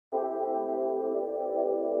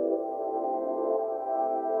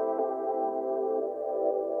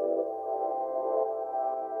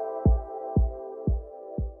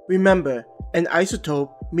Remember, an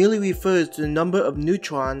isotope merely refers to the number of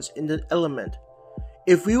neutrons in the element.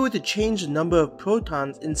 If we were to change the number of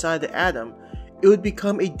protons inside the atom, it would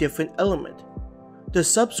become a different element. The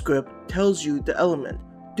subscript tells you the element,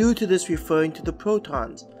 due to this referring to the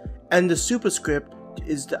protons, and the superscript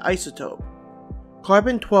is the isotope.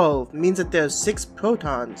 Carbon-12 means that there are 6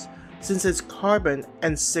 protons, since it's carbon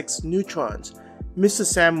and 6 neutrons. Mr.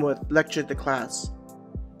 Samworth lectured the class.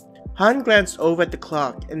 Han glanced over at the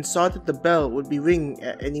clock and saw that the bell would be ringing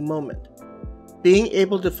at any moment. Being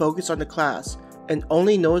able to focus on the class, and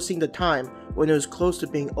only noticing the time when it was close to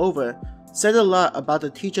being over, said a lot about the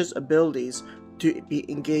teacher's abilities to be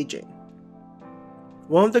engaging.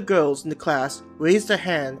 One of the girls in the class raised her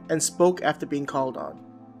hand and spoke after being called on.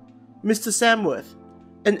 Mr. Samworth,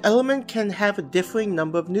 an element can have a differing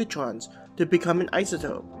number of neutrons to become an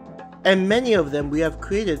isotope, and many of them we have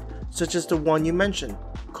created, such as the one you mentioned,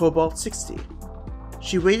 cobalt-60.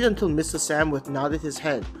 She waited until Mr. Samworth nodded his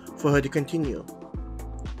head for her to continue.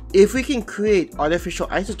 If we can create artificial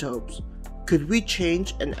isotopes, could we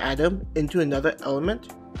change an atom into another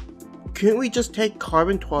element? Couldn't we just take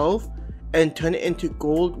carbon-12 and turn it into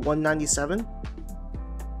gold-197?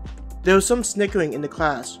 There was some snickering in the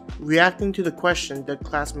class, reacting to the question that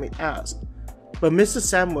classmate asked, but Mr.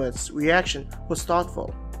 Samworth's reaction was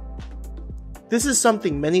thoughtful. This is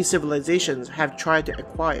something many civilizations have tried to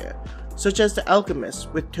acquire, such as the alchemists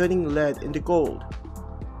with turning lead into gold.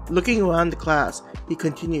 Looking around the class, he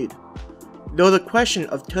continued, though the question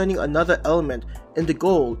of turning another element into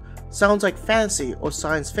gold sounds like fantasy or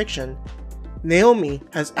science fiction, Naomi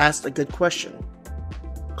has asked a good question.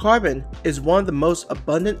 Carbon is one of the most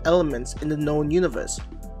abundant elements in the known universe,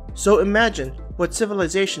 so imagine what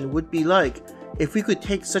civilization would be like if we could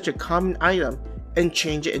take such a common item and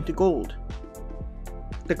change it into gold.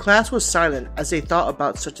 The class was silent as they thought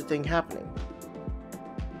about such a thing happening.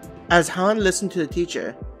 As Han listened to the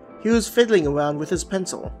teacher, he was fiddling around with his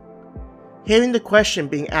pencil. Hearing the question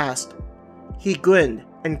being asked, he grinned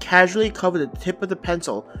and casually covered the tip of the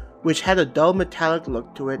pencil, which had a dull metallic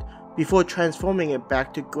look to it, before transforming it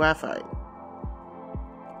back to graphite.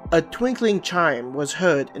 A twinkling chime was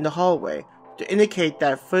heard in the hallway to indicate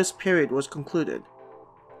that first period was concluded.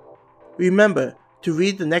 Remember to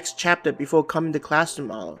read the next chapter before coming to class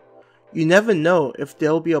tomorrow. You never know if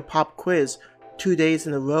there'll be a pop quiz 2 days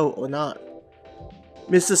in a row or not.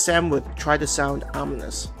 Mr. Samworth tried to sound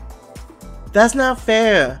ominous. That's not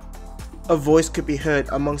fair! A voice could be heard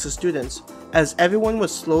amongst the students as everyone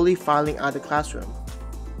was slowly filing out of the classroom.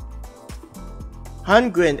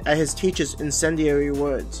 Han grinned at his teacher's incendiary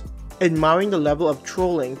words, admiring the level of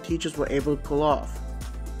trolling teachers were able to pull off.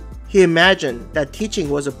 He imagined that teaching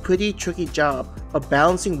was a pretty tricky job of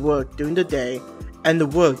balancing work during the day and the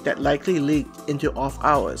work that likely leaked into off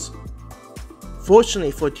hours.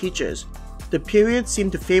 Fortunately for teachers, the period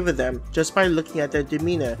seemed to favor them just by looking at their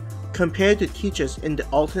demeanor compared to teachers in the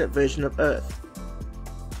alternate version of Earth.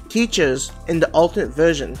 Teachers in the alternate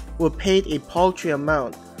version were paid a paltry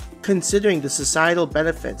amount considering the societal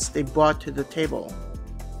benefits they brought to the table.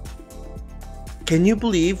 Can you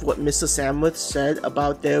believe what Mr. Samworth said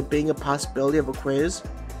about there being a possibility of a quiz?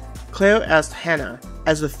 Claire asked Hannah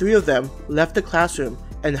as the three of them left the classroom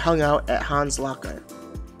and hung out at Han's locker.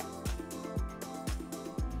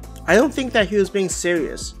 I don't think that he was being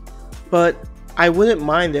serious, but I wouldn't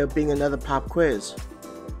mind there being another pop quiz.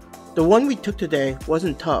 The one we took today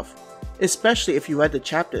wasn't tough, especially if you read the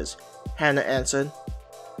chapters, Hannah answered.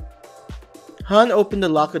 Han opened the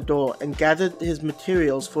locker door and gathered his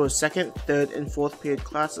materials for his second, third, and fourth period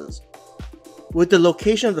classes. With the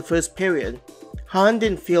location of the first period, Han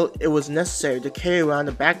didn't feel it was necessary to carry around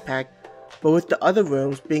a backpack, but with the other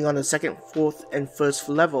rooms being on the second, fourth, and first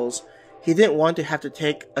levels, he didn't want to have to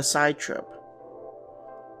take a side trip.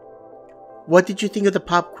 What did you think of the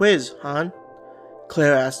pop quiz, Han?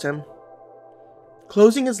 Claire asked him.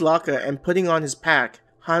 Closing his locker and putting on his pack,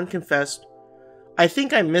 Han confessed, I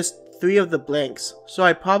think I missed 3 of the blanks, so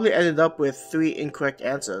I probably ended up with 3 incorrect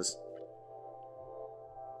answers.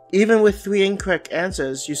 Even with 3 incorrect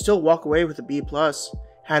answers, you still walk away with a B+,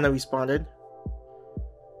 Hannah responded.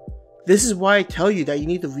 This is why I tell you that you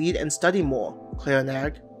need to read and study more, Claire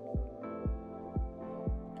nagged.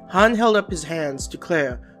 Han held up his hands to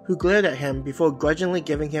Claire, who glared at him before grudgingly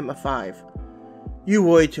giving him a 5. You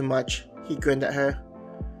worry too much, he grinned at her.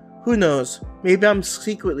 Who knows, maybe I'm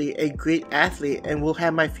secretly a great athlete and will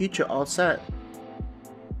have my future all set.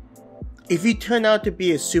 If you turn out to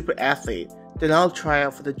be a super athlete, then I'll try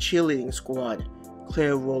out for the cheerleading squad,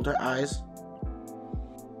 Claire rolled her eyes.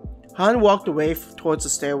 Han walked away towards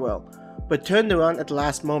the stairwell, but turned around at the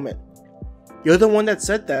last moment. You're the one that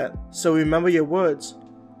said that, so remember your words.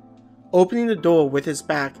 Opening the door with his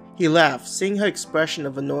back, he laughed, seeing her expression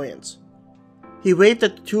of annoyance. He waved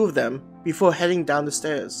at the two of them before heading down the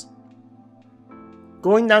stairs.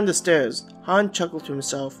 Going down the stairs, Han chuckled to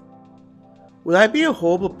himself. Would I be a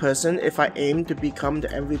horrible person if I aimed to become the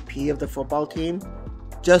MVP of the football team,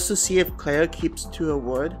 just to see if Claire keeps to her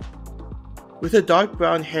word? With her dark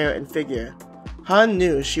brown hair and figure, Han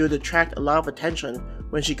knew she would attract a lot of attention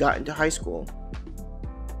when she got into high school.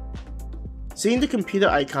 Seeing the computer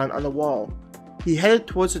icon on the wall, he headed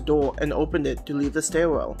towards the door and opened it to leave the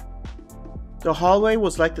stairwell. The hallway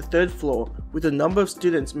was like the third floor, with a number of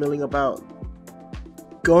students milling about.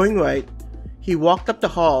 Going right, he walked up the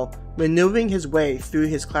hall, maneuvering his way through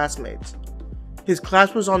his classmates. His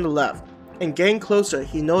class was on the left, and getting closer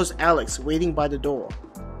he noticed Alex waiting by the door.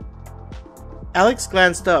 Alex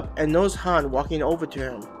glanced up and noticed Han walking over to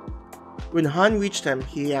him. When Han reached him,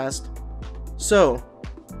 he asked, "So,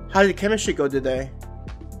 how did chemistry go today?"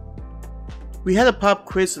 "We had a pop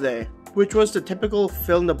quiz today, which was the typical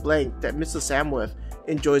fill-in-the-blank that Mr. Samworth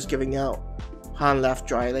enjoys giving out," Han laughed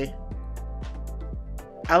dryly.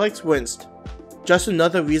 Alex winced. "Just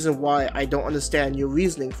another reason why I don't understand your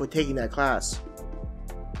reasoning for taking that class."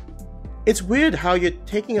 "It's weird how you're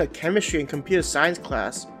taking a chemistry and computer science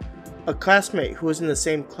class," a classmate who was in the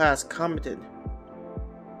same class commented.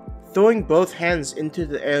 Throwing both hands into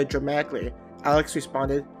the air dramatically, Alex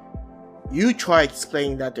responded, "You try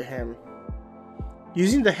explaining that to him."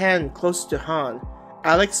 Using the hand closest to Han,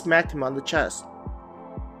 Alex smacked him on the chest.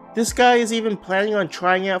 "This guy is even planning on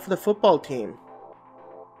trying out for the football team."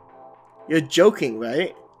 "You're joking,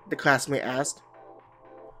 right?" the classmate asked.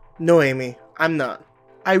 "No, Amy, I'm not.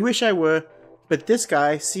 I wish I were, but this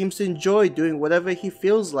guy seems to enjoy doing whatever he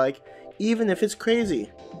feels like, even if it's crazy,"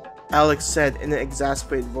 Alex said in an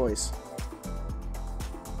exasperated voice.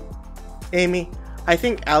 "Amy, I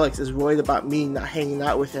think Alex is worried about me not hanging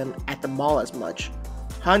out with him at the mall as much."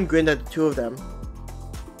 Han grinned at the two of them.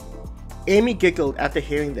 Amy giggled after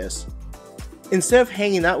hearing this. "Instead of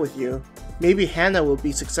hanging out with you, maybe Hannah will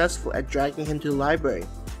be successful at dragging him to the library,"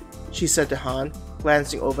 she said to Han,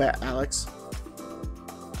 glancing over at Alex.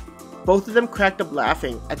 Both of them cracked up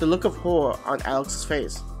laughing at the look of horror on Alex's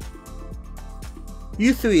face.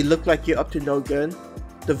 "You three look like you're up to no good,"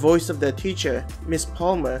 the voice of their teacher, Miss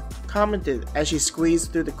Palmer, commented as she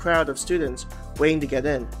squeezed through the crowd of students waiting to get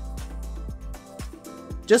in.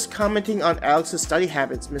 "Just commenting on Alex's study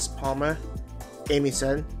habits, Miss Palmer," Amy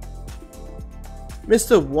said.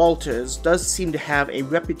 "Mr. Walters does seem to have a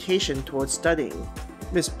reputation towards studying,"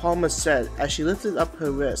 Miss Palmer said as she lifted up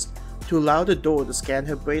her wrist to allow the door to scan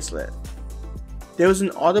her bracelet. There was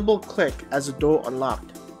an audible click as the door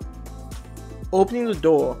unlocked. Opening the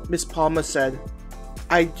door, Miss Palmer said,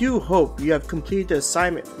 "I do hope you have completed the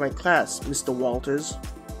assignment for my class, Mr. Walters."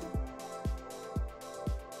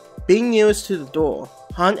 Being nearest to the door,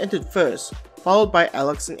 Han entered first, followed by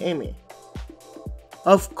Alex and Amy.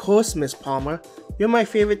 "Of course, Miss Palmer. You're my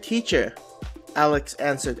favorite teacher," Alex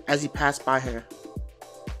answered as he passed by her.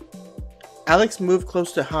 Alex moved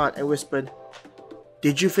close to Han and whispered,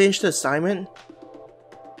 "Did you finish the assignment?"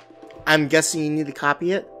 "I'm guessing you need to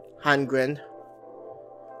copy it?" Han grinned.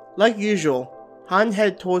 Like usual, Han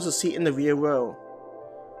headed towards a seat in the rear row.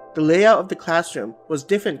 The layout of the classroom was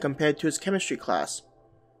different compared to his chemistry class.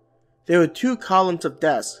 There were 2 columns of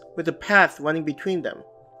desks with a path running between them.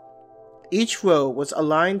 Each row was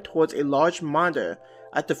aligned towards a large monitor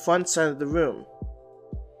at the front center of the room.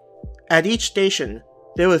 At each station,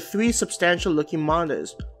 there were 3 substantial-looking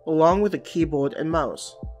monitors, along with a keyboard and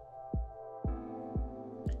mouse.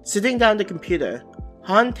 Sitting down at the computer,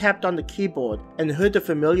 Han tapped on the keyboard and heard the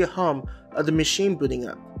familiar hum of the machine booting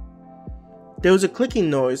up. There was a clicking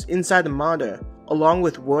noise inside the monitor, along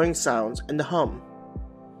with whirring sounds and the hum.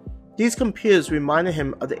 These computers reminded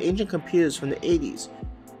him of the ancient computers from the 80s,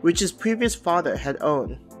 which his previous father had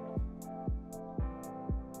owned.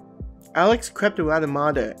 Alex crept around the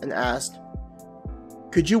monitor and asked,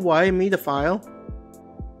 "Could you wire me the file?"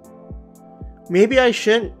 "Maybe I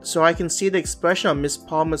shouldn't, so I can see the expression on Miss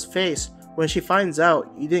Palmer's face when she finds out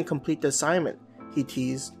you didn't complete the assignment," he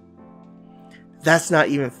teased. "That's not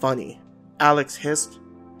even funny," Alex hissed.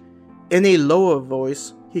 In a lower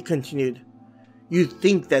voice, he continued, "You'd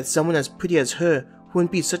think that someone as pretty as her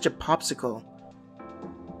wouldn't be such a popsicle."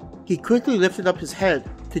 He quickly lifted up his head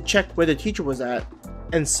to check where the teacher was at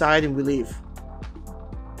and sighed in relief.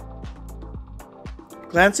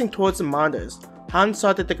 Glancing towards the monitors, Han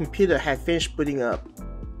saw that the computer had finished booting up.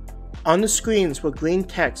 On the screens were green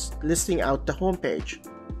text listing out the homepage.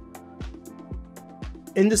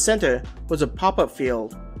 In the center was a pop-up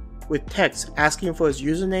field with text asking for his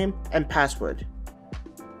username and password.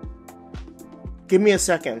 "Give me a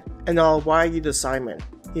second," and I'll wire you the assignment,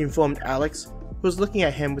 he informed Alex, who was looking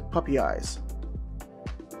at him with puppy eyes.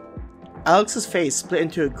 Alex's face split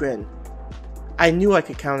into a grin. I knew I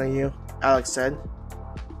could count on you, Alex said.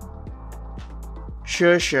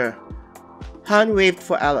 Sure. Han waved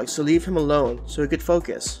for Alex to leave him alone so he could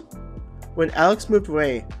focus. When Alex moved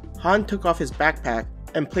away, Han took off his backpack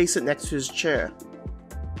and placed it next to his chair.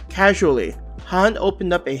 Casually, Han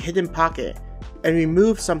opened up a hidden pocket and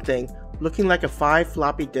removed something looking like a 5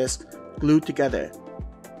 floppy disks glued together.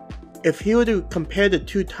 If he were to compare the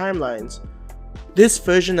two timelines, this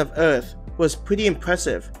version of Earth was pretty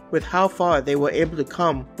impressive with how far they were able to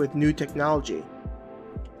come with new technology.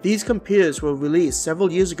 These computers were released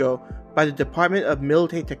several years ago by the Department of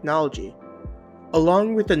Military Technology,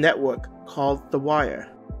 along with the network called The Wire.